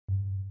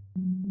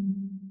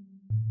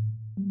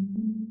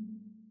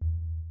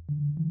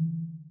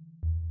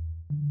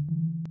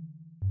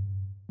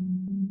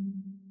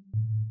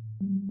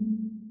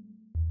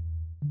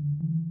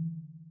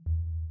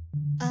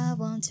I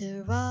want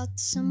to rot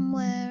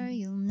somewhere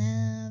you'll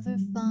never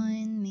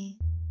find me.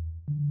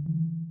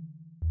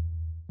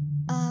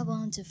 I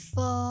want to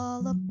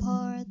fall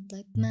apart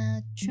like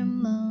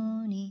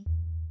matrimony.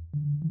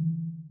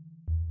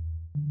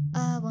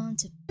 I want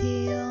to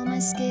peel my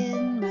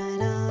skin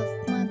right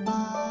off my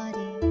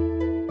body.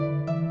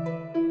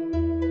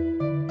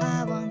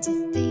 I want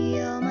to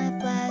feel my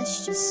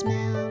flesh just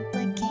melt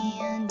like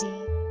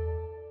candy.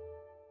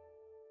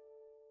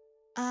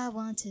 I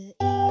want to eat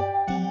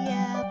the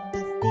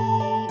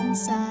apathy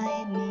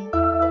inside me.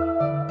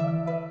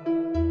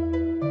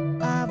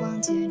 I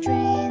want to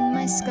drain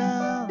my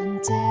skull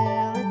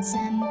until it's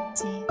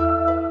empty.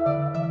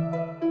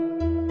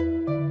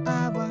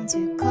 I want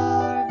to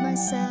carve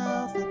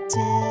myself up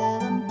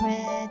till I'm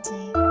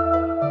pretty.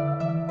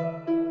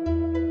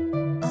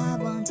 I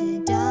want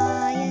to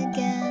die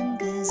again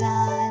 'cause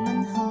I'm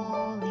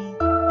unholy.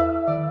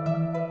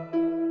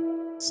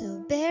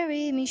 So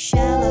bury me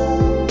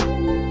shallow,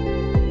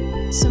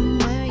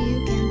 somewhere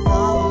you can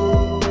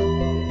follow.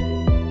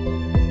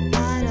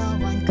 I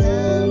don't want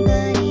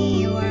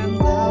company where I'm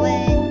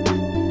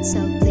going, so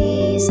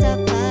please stop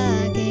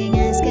fucking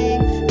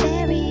asking.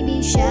 Bury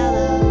me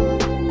shallow,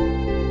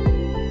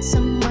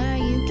 somewhere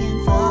you can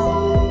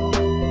follow.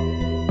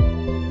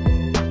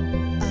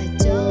 I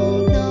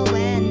don't know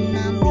when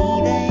I'm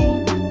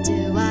leaving.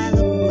 Do I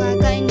look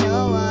like I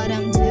know what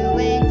I'm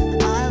doing?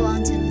 I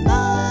want to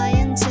lie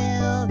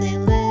until they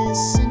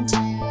listen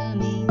to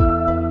me.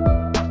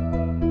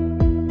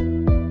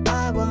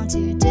 I want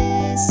to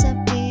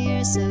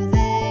disappear so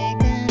they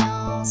can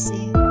all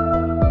see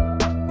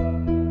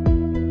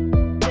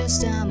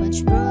just how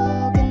much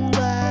broken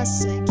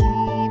glass I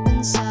keep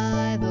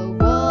inside the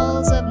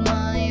walls of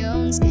my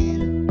own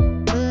skin.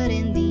 But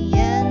in the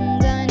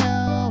end I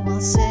know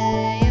I'll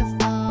say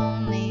if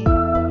only.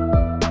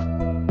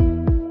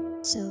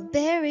 So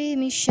bury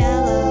me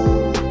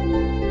shallow,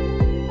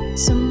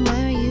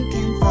 somewhere you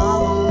can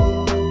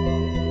follow.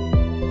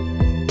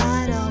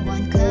 I don't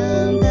want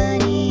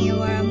company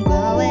where I'm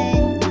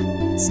going,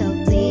 so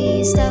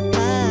please stop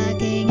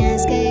fucking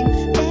asking.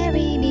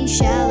 Bury me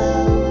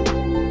shallow,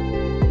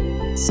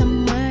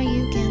 somewhere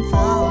you can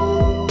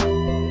follow.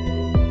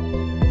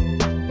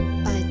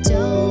 I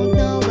don't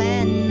know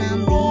when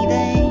I'm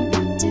leaving.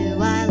 Do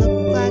I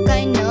look like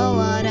I know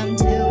what I'm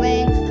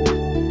doing?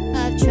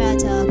 I've tried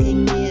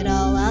talking it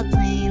all out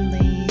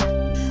plainly.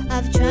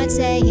 I've tried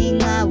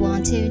saying I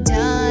want to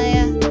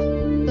die,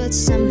 but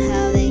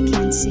somehow they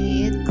can't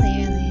see it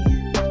clearly.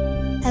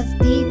 Have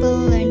people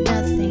learned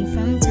nothing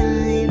from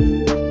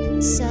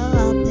time? So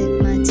I'll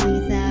pick my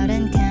teeth out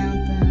and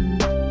count them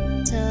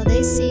till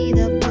they see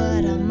the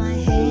blood on my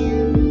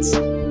hands.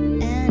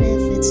 And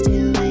if it's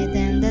too late,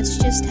 then that's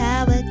just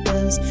how it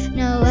goes.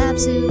 No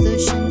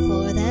absolution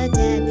for the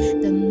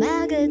dead. The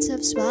maggots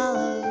have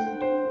swallowed,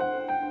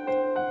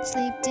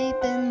 sleep deep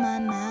in my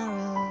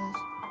marrows.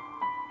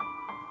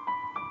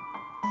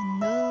 I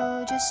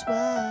know just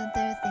what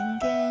they're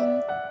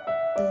thinking.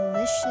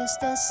 Delicious,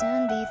 they'll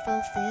soon be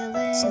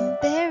fulfilling. So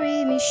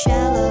bury me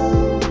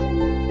shallow,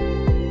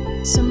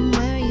 some